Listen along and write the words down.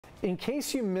In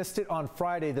case you missed it on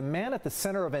Friday, the man at the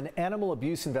center of an animal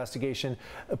abuse investigation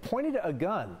pointed a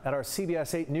gun at our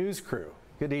CBS 8 News crew.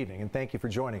 Good evening, and thank you for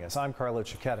joining us. I'm Carlo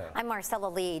Cicchetto. I'm Marcella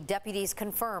Lee. Deputies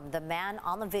confirmed the man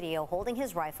on the video holding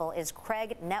his rifle is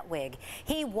Craig Netwig.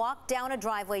 He walked down a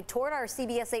driveway toward our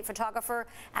CBS 8 photographer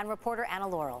and reporter Anna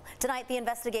Laurel. Tonight, the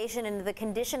investigation into the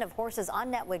condition of horses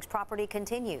on Netwig's property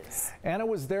continues. Anna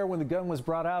was there when the gun was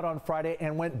brought out on Friday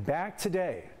and went back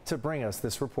today to bring us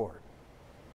this report.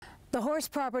 The horse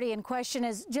property in question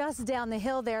is just down the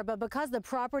hill there, but because the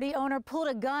property owner pulled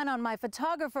a gun on my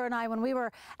photographer and I when we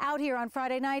were out here on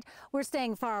Friday night, we're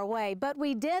staying far away. But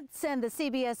we did send the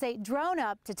CBS 8 drone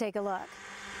up to take a look.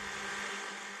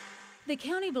 The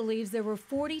county believes there were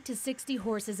 40 to 60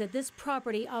 horses at this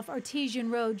property off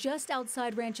Artesian Road just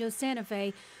outside Rancho Santa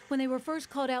Fe when they were first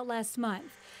called out last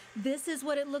month. This is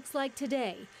what it looks like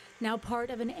today, now part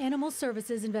of an animal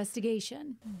services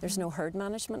investigation. There's no herd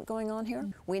management going on here.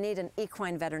 We need an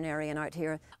equine veterinarian out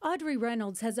here. Audrey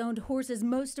Reynolds has owned horses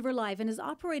most of her life and has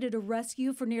operated a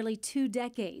rescue for nearly 2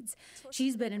 decades.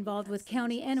 She's been involved with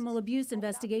county animal abuse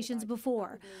investigations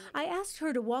before. I asked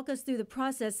her to walk us through the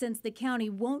process since the county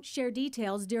won't share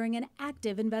details during an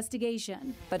active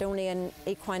investigation. But only an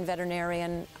equine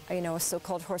veterinarian, a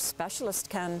so-called horse specialist,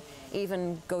 can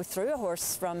even go through a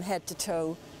horse from head to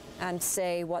toe and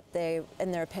say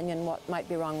in their opinion, what might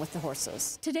be wrong with the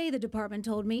horses. Today, the department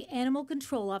told me animal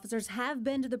control officers have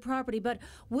been to the property but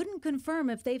wouldn't confirm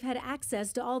if they've had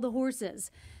access to all the horses.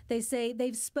 They say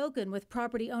they've spoken with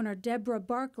property owner Deborah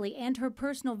Barkley and her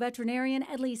personal veterinarian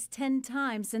at least 10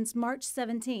 times since March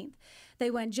 17th. They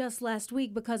went just last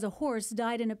week because a horse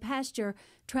died in a pasture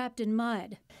trapped in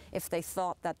mud. If they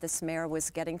thought that this mare was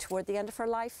getting toward the end of her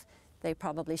life, they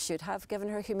probably should have given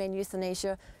her humane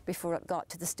euthanasia before it got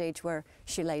to the stage where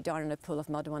she lay down in a pool of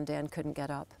mud one day and couldn't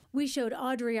get up. We showed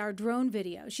Audrey our drone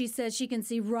video. She says she can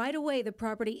see right away the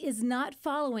property is not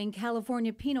following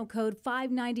California Penal Code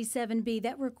 597B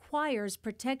that requires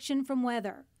protection from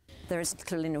weather. There's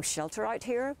clearly no shelter out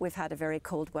here. We've had a very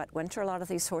cold, wet winter. A lot of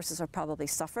these horses have probably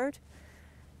suffered.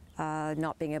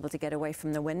 Not being able to get away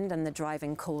from the wind and the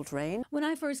driving cold rain. When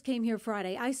I first came here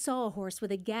Friday, I saw a horse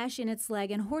with a gash in its leg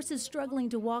and horses struggling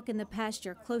to walk in the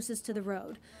pasture closest to the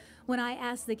road. When I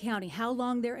asked the county how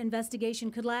long their investigation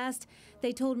could last,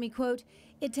 they told me, quote,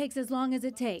 "It takes as long as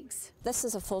it takes." This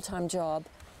is a full-time job.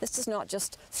 This is not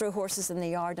just throw horses in the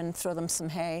yard and throw them some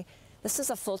hay. This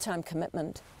is a full-time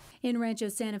commitment. In Rancho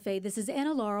Santa Fe, this is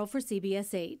Anna Laurel for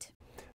CBS 8.